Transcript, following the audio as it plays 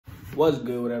What's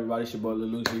good with everybody? It's your boy Lil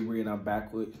Lucy, and I'm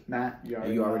back with Matt.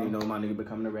 You already know my nigga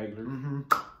becoming a regular.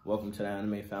 Welcome to the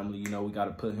anime family. You know we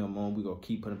gotta put him on. We gonna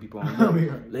keep putting people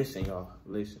on. Listen, y'all.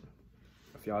 Listen.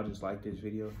 If y'all just like this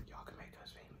video, y'all can make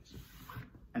us famous.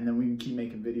 And then we can keep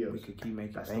making videos. We can keep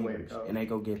making bangers. And they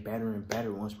go get better and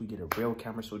better once we get a real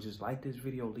camera. So just like this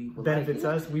video, leave a benefits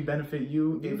like us, we benefit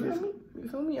you. You feel me? You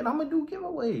feel me? And I'm gonna do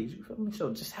giveaways. You feel me?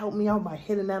 So just help me out by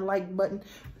hitting that like button.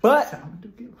 But I'm gonna do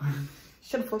giveaways.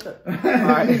 Shut the fuck up.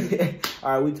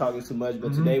 All right, we talking too much,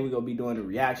 but today we're gonna be doing a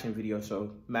reaction video.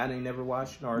 So Matt ain't never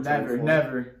watched Naruto.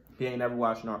 Never. He ain't never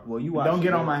watched Naruto. Well, you watched. Don't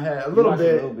get on my head. A little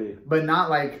bit, but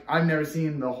not like I've never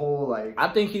seen the whole like. I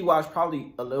think he watched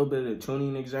probably a little bit of the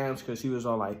tuning exams because he was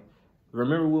all like,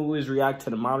 remember when we was react to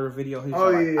the modern video? He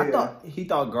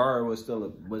thought Gara was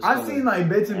still. I've seen like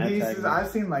bits and pieces. I've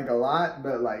seen like a lot,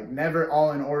 but like never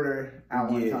all in order at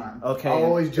one time. Okay. I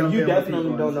always jump in. You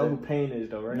definitely don't know who Pain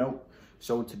is though, right? Nope.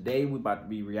 So today we about to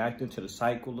be reacting to the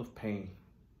cycle of pain.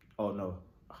 Oh no.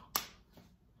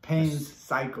 Pain's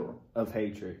cycle of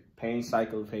hatred. Pain's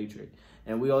cycle of hatred.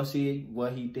 And we all see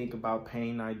what he think about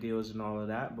Pain ideals and all of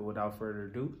that. But without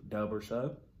further ado, dub or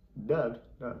sub? Dub.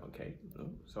 Okay.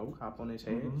 So hop on his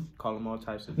head. Call him all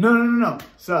types of No.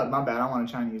 Sub, my bad. I want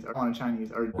a Chinese. Or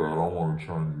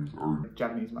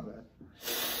Japanese, my bad.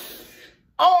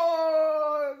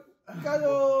 Oh,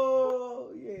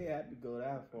 yeah, I had to go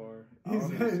that far.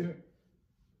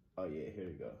 Oh yeah, here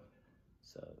we go.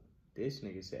 So this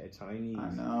nigga said Chinese. I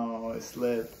know, it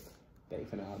slipped.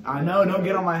 I know, don't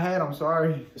get on my head, I'm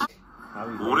sorry.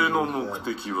 俺の目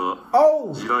的は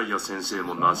ジライヤ先生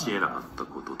も成し得なかった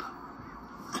ことだ。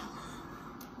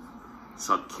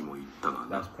さっきも言ったが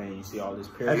な。平和を生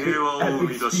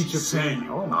み出し正義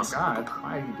をなすことだ。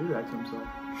Why did he do that to himself?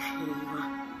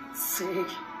 正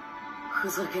義。ふ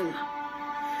ざけんな。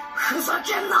ふざ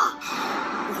けんな。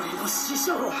俺の師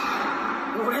匠を、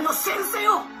俺の先生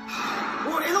を、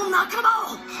俺の仲間を、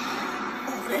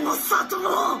俺の里を。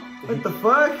What the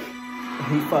fuck?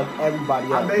 He fucked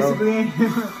everybody up, basically. He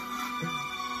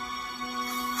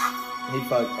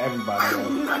fucked everybody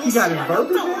up. He got his both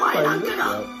of them?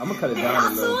 I'm gonna cut it down a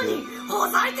little bit. Oh,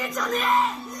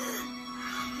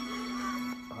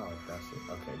 that's it.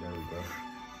 Okay, there we go.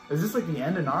 Is this like the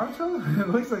end of Naruto? It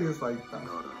looks like it's like...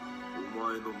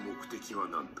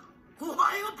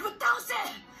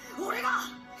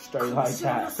 Straight like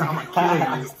that. Sound like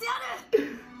killing.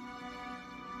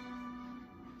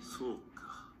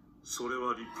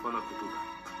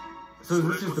 So is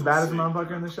this just the baddest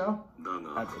motherfucker in the show?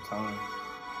 At the time.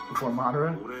 Before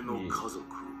Madara? Yeah.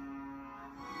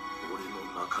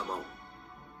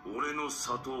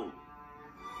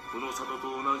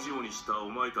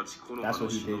 That's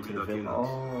what he did to the villains.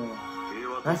 Oh.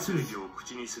 That's just...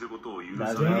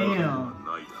 Damn.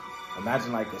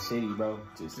 Imagine like a city, bro.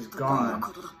 Just gone.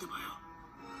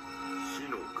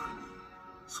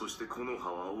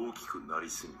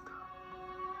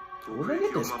 Look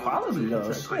at this quality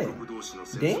though, shit.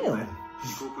 Damn.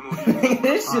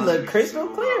 This shit look crystal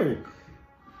clear.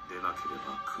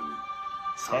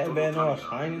 Headband all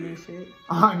shiny and shit.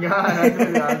 Oh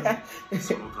god.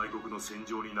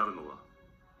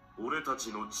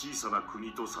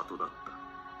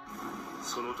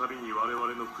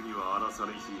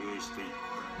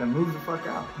 Then move the fuck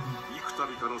out.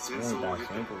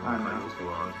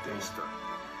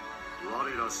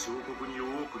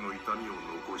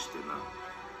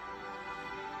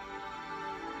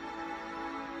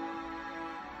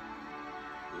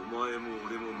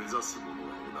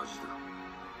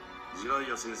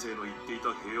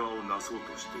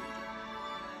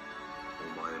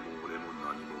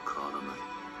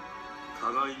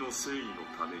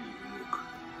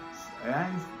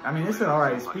 I mean, it's an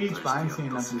alright speech, but I ain't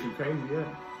seen nothing too crazy yet.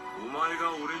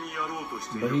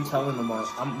 But he telling them all.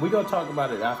 We gonna talk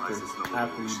about it after we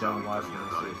done watching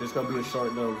this shit. This gonna be a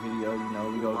short little video, you know.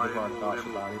 We gonna give our thoughts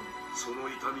about it. Oh,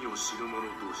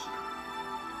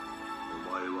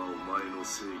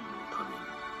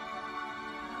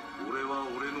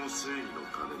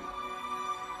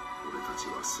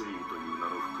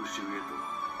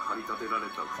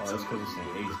 it's because it's in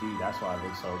HD. That's why it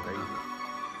looks so crazy.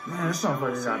 Man, this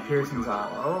motherfucker got piercings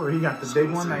all over. He got the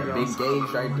big one that goes... Big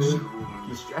gauge right there.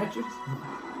 The stretches.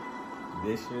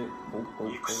 This shit.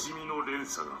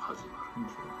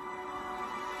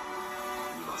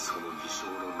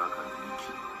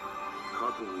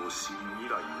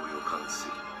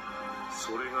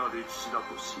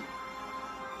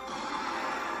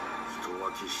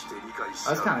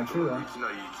 That's kind of true, though.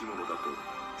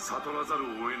 悟らざるを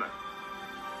得ない。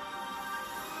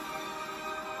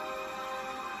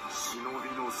忍び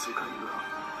の世界は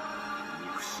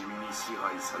憎し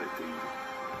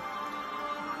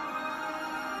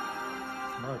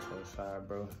Naruto's side,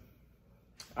 bro.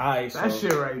 Alright, so that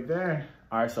shit right there.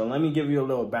 Alright, so let me give you a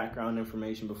little background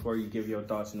information before you give your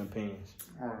thoughts and opinions.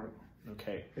 Alright.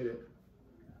 Okay. Hit it.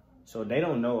 So they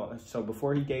don't know. So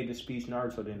before he gave the speech,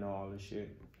 Naruto didn't know all this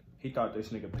shit. He thought this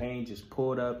nigga Pain just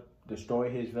pulled up,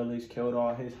 destroyed his village, killed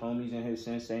all his homies and his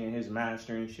sensei and his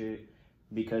master and shit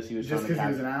because he was just because he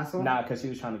was an asshole. Nah, because he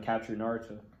was trying to capture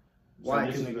Naruto.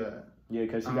 Why? So this nigga, yeah,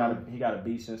 because he got a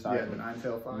beast inside. Yeah, the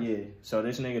 9-tailed. Yeah. So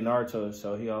this nigga Naruto,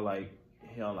 so he all like,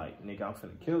 nigga, I'm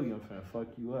finna kill you. I'm finna fuck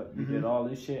you up. You did all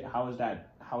this shit. How is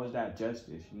that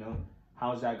justice? You know?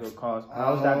 How is that gonna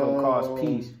cause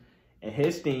peace? And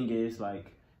his thing is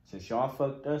like, since y'all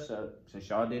fucked us up, since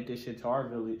y'all did this shit to our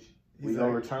village, we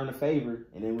gonna return the favor,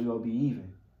 and then we gonna be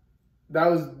even.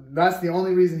 That's the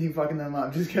only reason he fucking them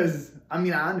up, just because. I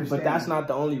mean, I understand. But that's not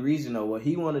the only reason though. What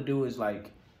he want to do is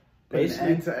like, basically,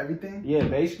 an end to everything. Yeah,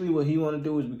 basically, what he want to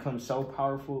do is become so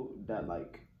powerful that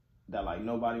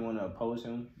nobody want to oppose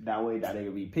him. That way, that it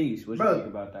could be peace. What you think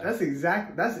about that?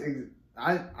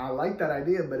 I like that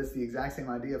idea, but it's the exact same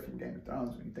idea from Game of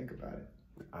Thrones when you think about it.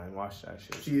 I ain't watched that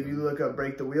shit. See, if you look up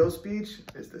Break the Wheel speech,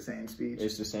 it's the same speech.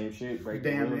 It's the same shit. Break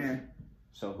Damn the wheel. near.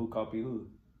 So who copied who?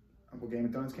 Well, Game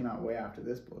of Thrones came out way after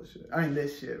this bullshit. I mean,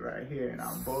 this shit right here, and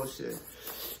I'm bullshit.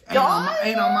 Ain't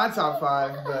on my top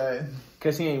 5, but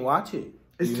cause he ain't watch it.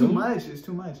 It's too much. It's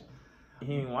too much.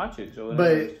 He ain't watch it, so.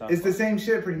 But it's the same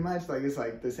shit, pretty much. Like it's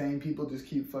like the same people just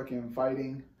keep fucking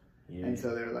fighting. Yeah. And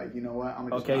so they're like, you know what? I'm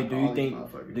gonna just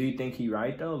do you think he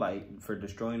right though? Like for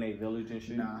destroying a village and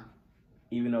shit? Nah.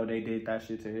 Even though they did that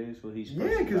shit to his, well, he's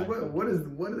because what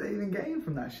do they even gain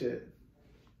from that shit?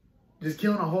 Just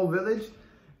killing a whole village?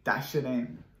 That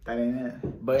ain't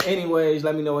it. But anyways,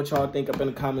 let me know what y'all think up in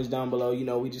the comments down below. You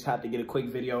know, we just have to get a quick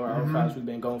video. How fast we've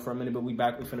been going for a minute, but we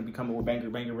back. We're finna be coming with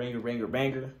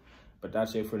banger. But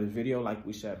that's it for this video. Like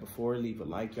we said before, leave a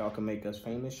like. Y'all can make us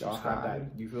famous. Y'all have that.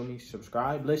 You feel me?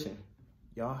 Subscribe. Listen,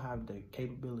 y'all have the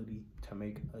capability to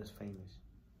make us famous.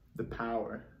 The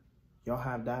power. Y'all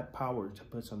have that power to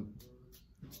put some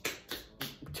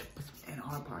in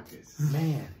our pockets.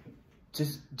 Man,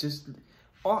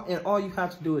 all you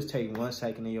have to do is take 1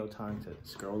 second of your time to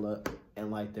scroll up and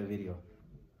like the video.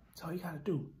 That's all you gotta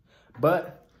do.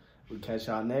 But we'll catch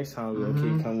y'all next time. We'll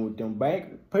keep coming with them back.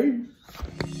 Peace.